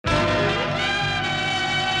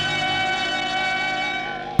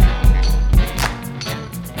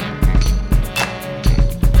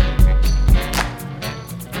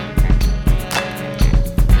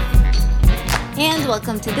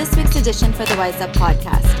welcome to this week's edition for the Wise Up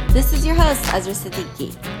podcast. This is your host, Ezra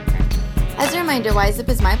Siddiqui. As a reminder, Wise Up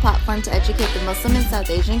is my platform to educate the Muslim and South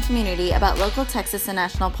Asian community about local Texas and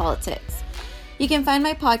national politics. You can find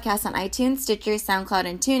my podcast on iTunes, Stitcher, SoundCloud,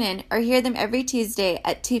 and TuneIn, or hear them every Tuesday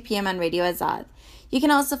at 2 p.m. on Radio Azad. You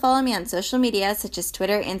can also follow me on social media such as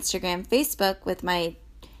Twitter, Instagram, Facebook, with my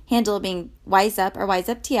handle being WiseUp or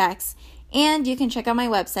WiseUpTX, and you can check out my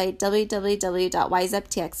website,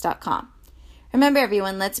 www.wiseuptx.com. Remember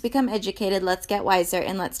everyone, let's become educated, let's get wiser,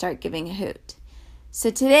 and let's start giving a hoot. So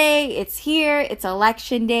today, it's here, it's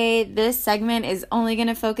election day. This segment is only going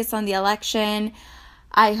to focus on the election.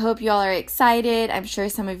 I hope you all are excited. I'm sure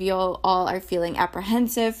some of you all are feeling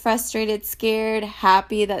apprehensive, frustrated, scared,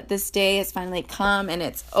 happy that this day has finally come and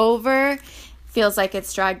it's over. Feels like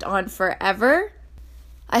it's dragged on forever.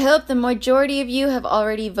 I hope the majority of you have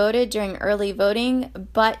already voted during early voting,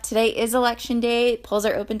 but today is election day. Polls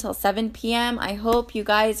are open till 7 p.m. I hope you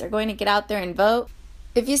guys are going to get out there and vote.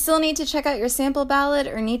 If you still need to check out your sample ballot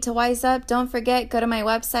or need to wise up, don't forget, go to my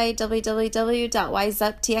website,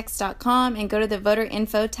 www.wiseuptx.com, and go to the voter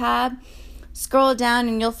info tab. Scroll down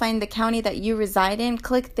and you'll find the county that you reside in.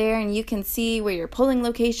 Click there and you can see where your polling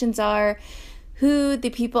locations are, who the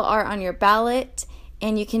people are on your ballot,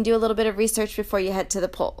 and you can do a little bit of research before you head to the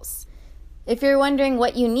polls. If you're wondering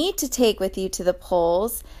what you need to take with you to the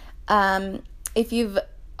polls, if you've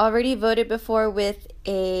already voted before with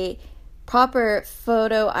a proper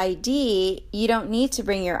photo ID, you don't need to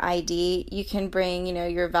bring your ID. You can bring,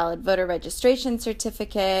 your valid voter registration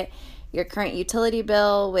certificate, your current utility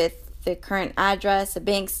bill with the current address, a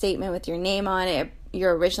bank statement with your name on it,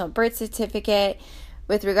 your original birth certificate.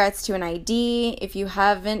 With regards to an ID, if you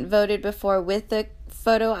haven't voted before with the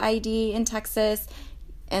photo ID in Texas,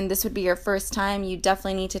 and this would be your first time, you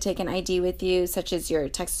definitely need to take an ID with you, such as your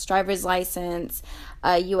Texas driver's license,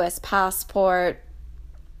 a U.S. passport.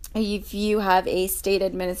 If you have a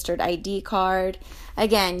state-administered ID card,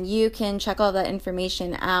 again, you can check all that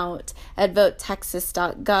information out at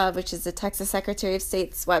votetexas.gov, which is the Texas Secretary of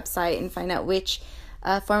State's website, and find out which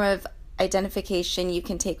form of identification you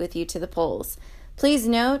can take with you to the polls. Please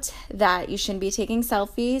note that you shouldn't be taking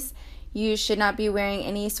selfies. You should not be wearing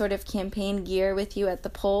any sort of campaign gear with you at the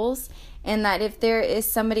polls, and that if there is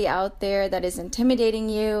somebody out there that is intimidating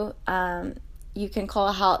you, you can call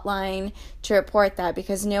a hotline to report that,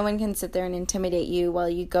 because no one can sit there and intimidate you while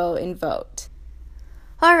you go and vote.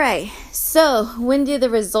 All right, so when do the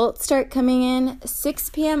results start coming in? 6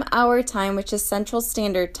 p.m. our time, which is Central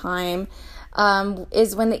Standard Time,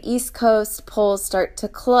 is when the East Coast polls start to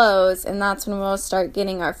close, and that's when we'll start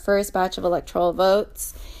getting our first batch of electoral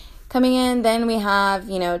votes coming in. Then we have,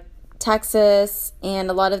 Texas and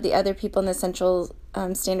a lot of the other people in the Central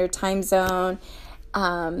Standard Time Zone.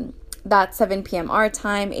 That's 7 p.m. our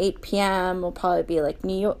time. 8 p.m. will probably be like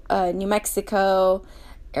New Mexico,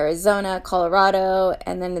 Arizona, Colorado,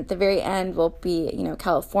 and then at the very end will be,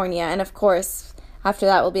 California. And of course, after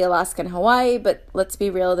that will be Alaska and Hawaii, but let's be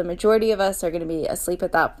real, the majority of us are going to be asleep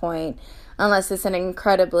at that point, unless it's an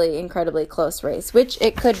incredibly, incredibly close race, which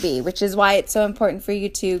it could be, which is why it's so important for you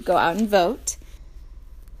to go out and vote.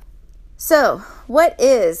 So, what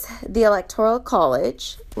is the Electoral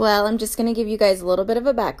College? Well, I'm just going to give you guys a little bit of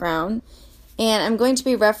a background, and I'm going to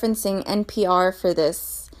be referencing NPR for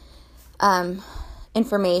this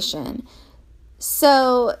information.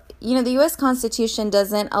 So, the U.S. Constitution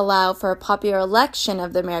doesn't allow for a popular election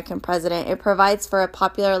of the American president. It provides for a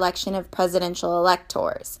popular election of presidential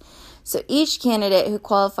electors. So each candidate who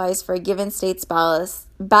qualifies for a given state's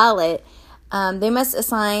ballot, they must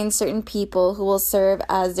assign certain people who will serve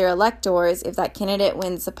as their electors if that candidate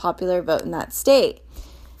wins the popular vote in that state.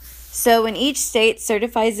 So when each state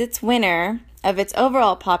certifies its winner of its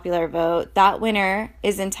overall popular vote, that winner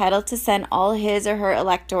is entitled to send all his or her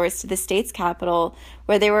electors to the state's capital,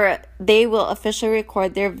 where they will officially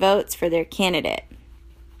record their votes for their candidate.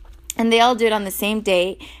 And they all do it on the same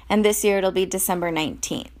date, and this year it'll be December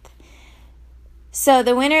 19th. So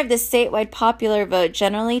the winner of the statewide popular vote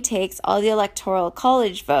generally takes all the Electoral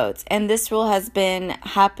College votes, and this rule has been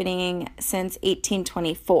happening since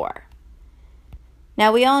 1824.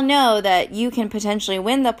 Now, we all know that you can potentially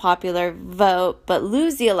win the popular vote, but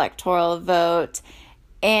lose the electoral vote,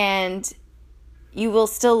 and you will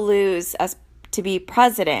still lose as to be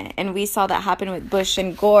president. And we saw that happen with Bush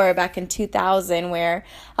and Gore back in 2000, where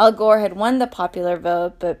Al Gore had won the popular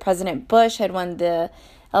vote, but President Bush had won the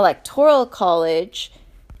Electoral College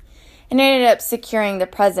and ended up securing the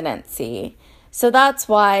presidency. So that's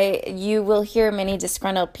why you will hear many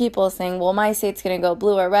disgruntled people saying, well, my state's going to go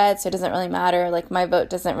blue or red, so it doesn't really matter. Like, my vote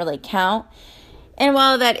doesn't really count. And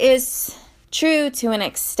while that is true to an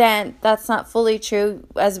extent. That's not fully true.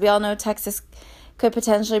 As we all know, Texas could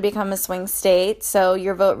potentially become a swing state, so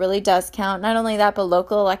your vote really does count. Not only that, but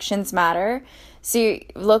local elections matter. So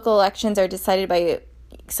local elections are decided by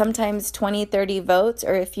sometimes 20, 30 votes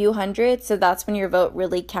or a few hundred, so that's when your vote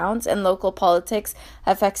really counts, and local politics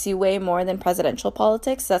affects you way more than presidential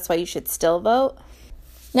politics. That's why you should still vote.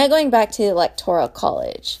 Now going back to the Electoral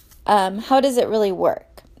College, how does it really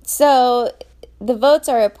work? So the votes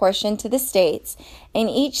are apportioned to the states, and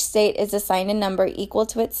each state is assigned a number equal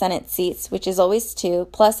to its Senate seats, which is always 2,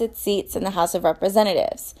 plus its seats in the House of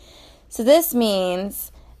Representatives. So this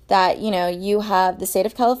means that, you have the state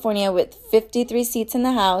of California with 53 seats in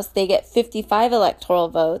the House. They get 55 electoral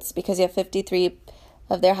votes because you have 53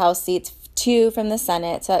 of their House seats, 2 from the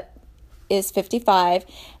Senate, so that is 55.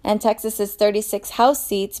 And Texas's 36 House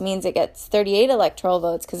seats means it gets 38 electoral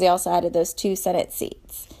votes because they also added those 2 Senate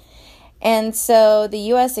seats. And so the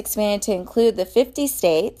U.S. expanded to include the 50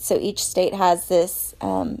 states, so each state has this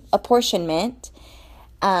apportionment.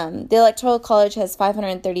 The Electoral College has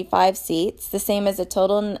 535 seats, the same as the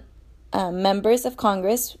total members of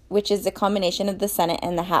Congress, which is a combination of the Senate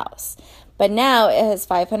and the House. But now it has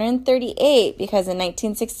 538 because in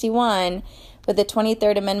 1961, with the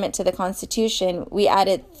 23rd Amendment to the Constitution, we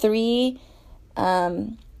added 3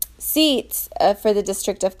 seats for the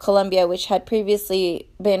District of Columbia, which had previously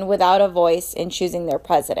been without a voice in choosing their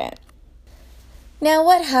president. Now,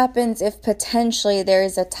 what happens if potentially there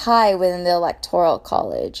is a tie within the Electoral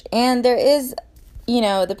College? And there is,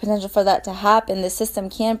 the potential for that to happen. The system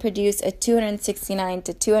can produce a 269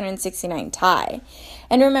 to 269 tie.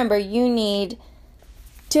 And remember, you need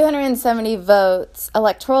 270 votes,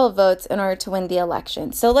 electoral votes, in order to win the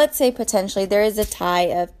election. So let's say potentially there is a tie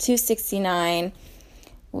of 269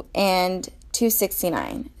 and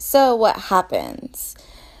 269. So what happens?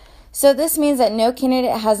 So this means that no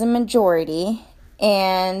candidate has a majority,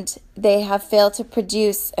 and they have failed to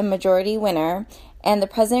produce a majority winner, and the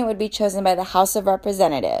president would be chosen by the House of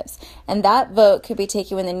Representatives. And that vote could be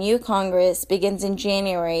taken when the new Congress begins in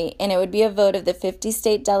January, and it would be a vote of the 50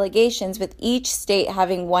 state delegations, with each state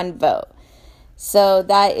having 1 vote. So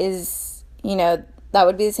that is, that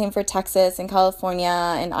would be the same for Texas and California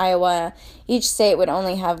and Iowa. Each state would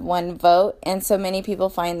only have 1 vote, and so many people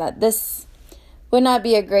find that this would not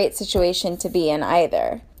be a great situation to be in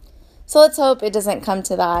either. So let's hope it doesn't come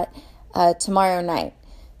to that tomorrow night.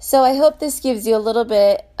 So I hope this gives you a little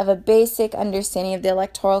bit of a basic understanding of the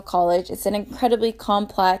Electoral College. It's an incredibly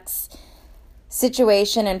complex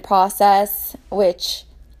situation and process, which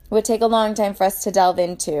would take a long time for us to delve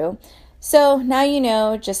into. So now you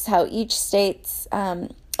know just how each state's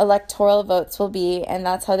electoral votes will be, and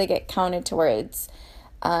that's how they get counted towards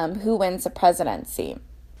who wins the presidency.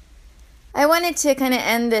 I wanted to kind of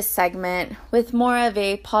end this segment with more of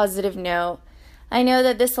a positive note. I know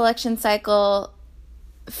that this election cycle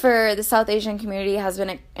for the South Asian community has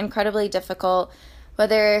been incredibly difficult,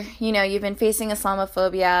 whether, you've been facing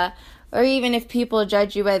Islamophobia, or even if people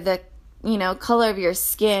judge you by the, color of your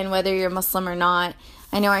skin, whether you're Muslim or not.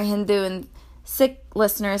 I know our Hindu and Sikh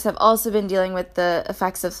listeners have also been dealing with the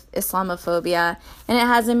effects of Islamophobia, and it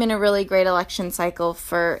hasn't been a really great election cycle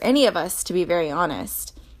for any of us, to be very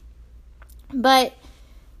honest. But,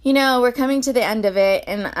 we're coming to the end of it,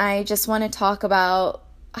 and I just want to talk about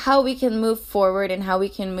how we can move forward and how we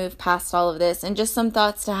can move past all of this, and just some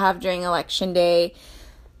thoughts to have during Election Day.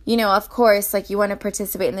 Of course, you want to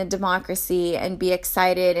participate in the democracy and be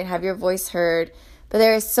excited and have your voice heard, but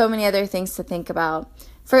there are so many other things to think about.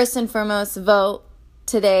 First and foremost, vote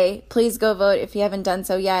today. Please go vote if you haven't done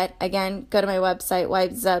so yet. Again, go to my website,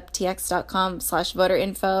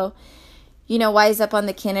 wiseup.tx.com/voterinfo. Wise up on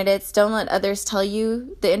the candidates. Don't let others tell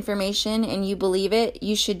you the information and you believe it.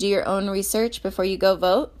 You should do your own research before you go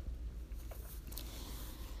vote.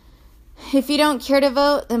 If you don't care to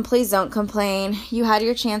vote, then please don't complain. You had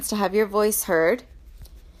your chance to have your voice heard.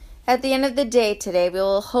 At the end of the day today, we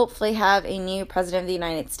will hopefully have a new president of the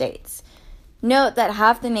United States. Note that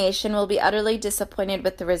half the nation will be utterly disappointed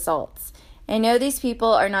with the results. I know these people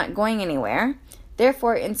are not going anywhere.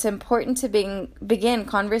 Therefore, it's important to begin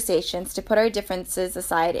conversations to put our differences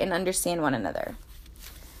aside and understand one another.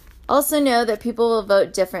 Also know that people will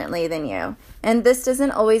vote differently than you, and this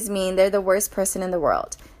doesn't always mean they're the worst person in the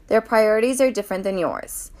world. Their priorities are different than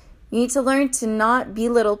yours. You need to learn to not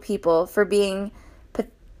belittle people for being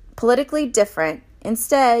politically different.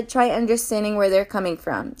 Instead, try understanding where they're coming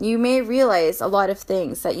from. You may realize a lot of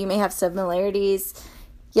things, that you may have similarities,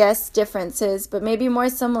 yes, differences, but maybe more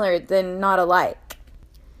similar than not alike.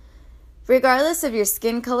 Regardless of your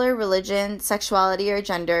skin color, religion, sexuality, or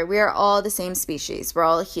gender, we are all the same species. We're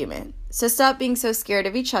all human. So stop being so scared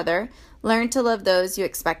of each other. Learn to love those you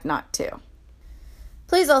expect not to.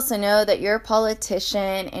 Please also know that your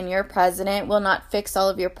politician and your president will not fix all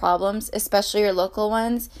of your problems, especially your local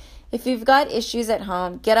ones. If you've got issues at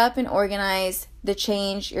home, get up and organize the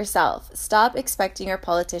change yourself. Stop expecting your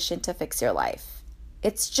politician to fix your life.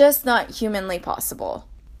 It's just not humanly possible.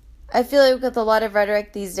 I feel like with a lot of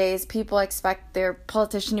rhetoric these days, people expect their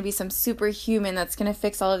politician to be some superhuman that's going to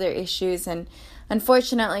fix all of their issues, and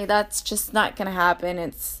unfortunately, that's just not going to happen.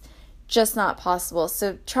 It's just not possible.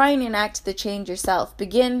 So try and enact the change yourself.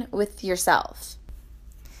 Begin with yourself.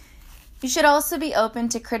 You should also be open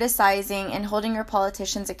to criticizing and holding your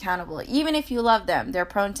politicians accountable. Even if you love them, they're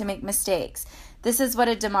prone to make mistakes. This is what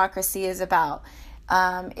a democracy is about.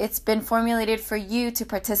 It's been formulated for you to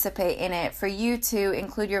participate in it, for you to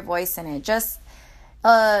include your voice in it. Just,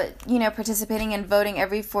 participating and voting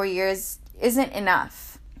every 4 years isn't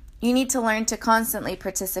enough. You need to learn to constantly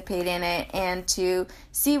participate in it and to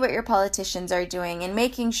see what your politicians are doing and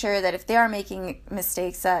making sure that if they are making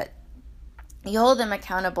mistakes that you hold them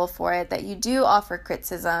accountable for it, that you do offer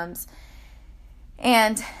criticisms,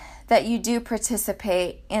 and that you do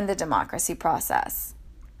participate in the democracy process.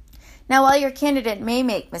 Now, while your candidate may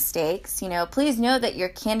make mistakes, please know that your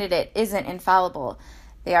candidate isn't infallible.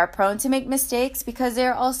 They are prone to make mistakes because they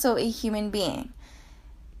are also a human being.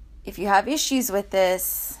 If you have issues with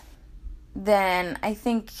this, then I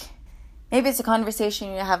think maybe it's a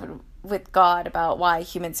conversation you have with God about why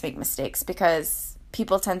humans make mistakes, because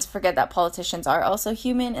people tend to forget that politicians are also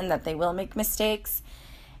human and that they will make mistakes,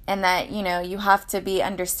 and that, you have to be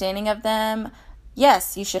understanding of them.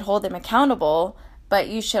 Yes, you should hold them accountable, but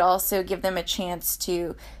you should also give them a chance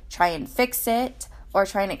to try and fix it or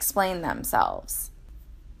try and explain themselves.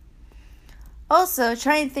 Also,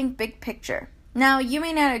 try and think big picture. Now, you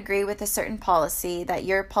may not agree with a certain policy that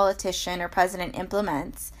your politician or president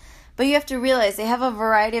implements, but you have to realize they have a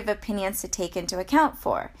variety of opinions to take into account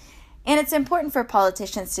for. And it's important for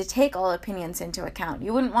politicians to take all opinions into account.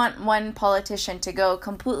 You wouldn't want one politician to go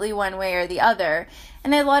completely one way or the other,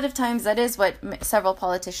 and a lot of times that is what several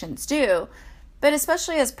politicians do. But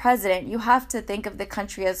especially as president, you have to think of the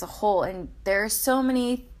country as a whole, and there are so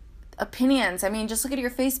many opinions. I mean, just look at your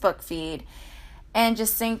Facebook feed and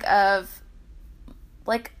just think of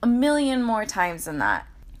like a million more times than that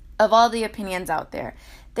of all the opinions out there.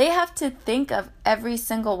 They have to think of every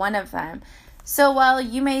single one of them. So while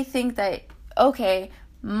you may think that, okay,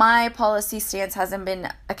 my policy stance hasn't been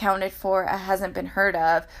accounted for, hasn't been heard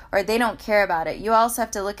of, or they don't care about it, you also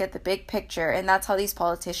have to look at the big picture, and that's how these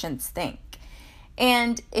politicians think.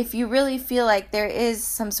 And if you really feel like there is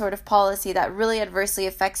some sort of policy that really adversely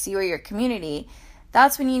affects you or your community,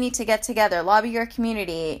 that's when you need to get together, lobby your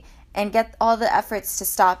community, and get all the efforts to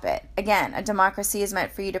stop it. Again, a democracy is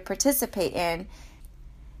meant for you to participate in,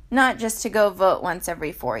 not just to go vote once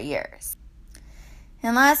every 4 years.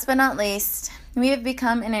 And last but not least, we have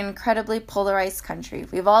become an incredibly polarized country.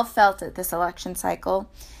 We've all felt it this election cycle.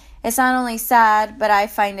 It's not only sad, but I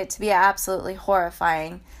find it to be absolutely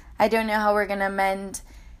horrifying. I don't know how we're going to mend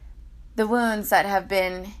the wounds that have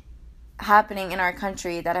been happening in our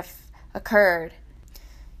country, that have occurred.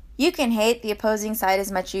 You can hate the opposing side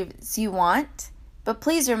as much as you want, but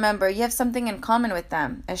please remember you have something in common with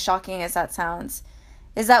them, as shocking as that sounds,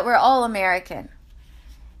 is that we're all American.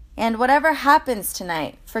 And whatever happens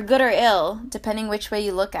tonight, for good or ill, depending which way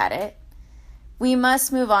you look at it, we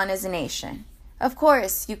must move on as a nation. Of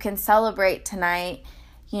course, you can celebrate tonight,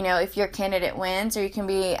 if your candidate wins, or you can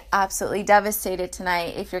be absolutely devastated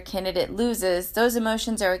tonight if your candidate loses. Those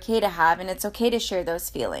emotions are okay to have, and it's okay to share those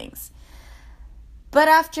feelings. But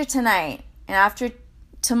after tonight and after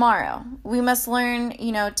tomorrow, we must learn,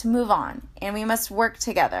 to move on, and we must work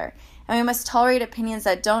together, and we must tolerate opinions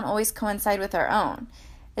that don't always coincide with our own.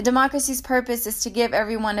 A democracy's purpose is to give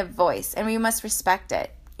everyone a voice, and we must respect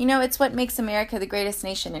it. It's what makes America the greatest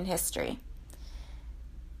nation in history.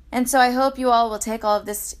 And so I hope you all will take all of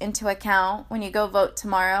this into account when you go vote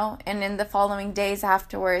tomorrow and in the following days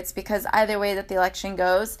afterwards, because either way that the election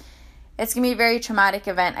goes, it's going to be a very traumatic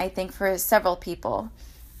event, I think, for several people.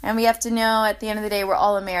 And we have to know at the end of the day, we're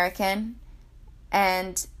all American,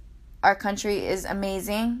 and our country is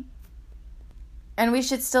amazing. And we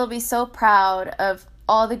should still be so proud of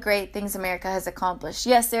all the great things America has accomplished.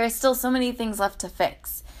 Yes, there are still so many things left to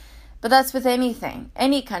fix. But that's with anything,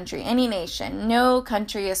 any country, any nation. No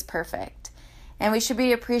country is perfect. And we should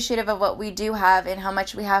be appreciative of what we do have and how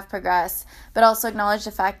much we have progressed, but also acknowledge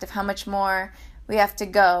the fact of how much more we have to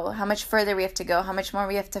go, how much further we have to go, how much more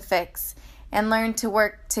we have to fix, and learn to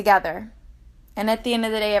work together. And at the end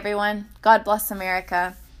of the day, everyone, God bless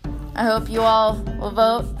America. I hope you all will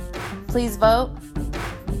vote. Please vote.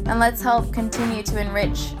 And let's help continue to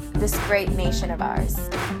enrich this great nation of ours.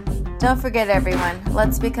 Don't forget, everyone,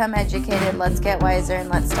 let's become educated, let's get wiser, and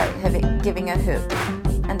let's start giving a hoot.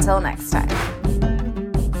 Until next time.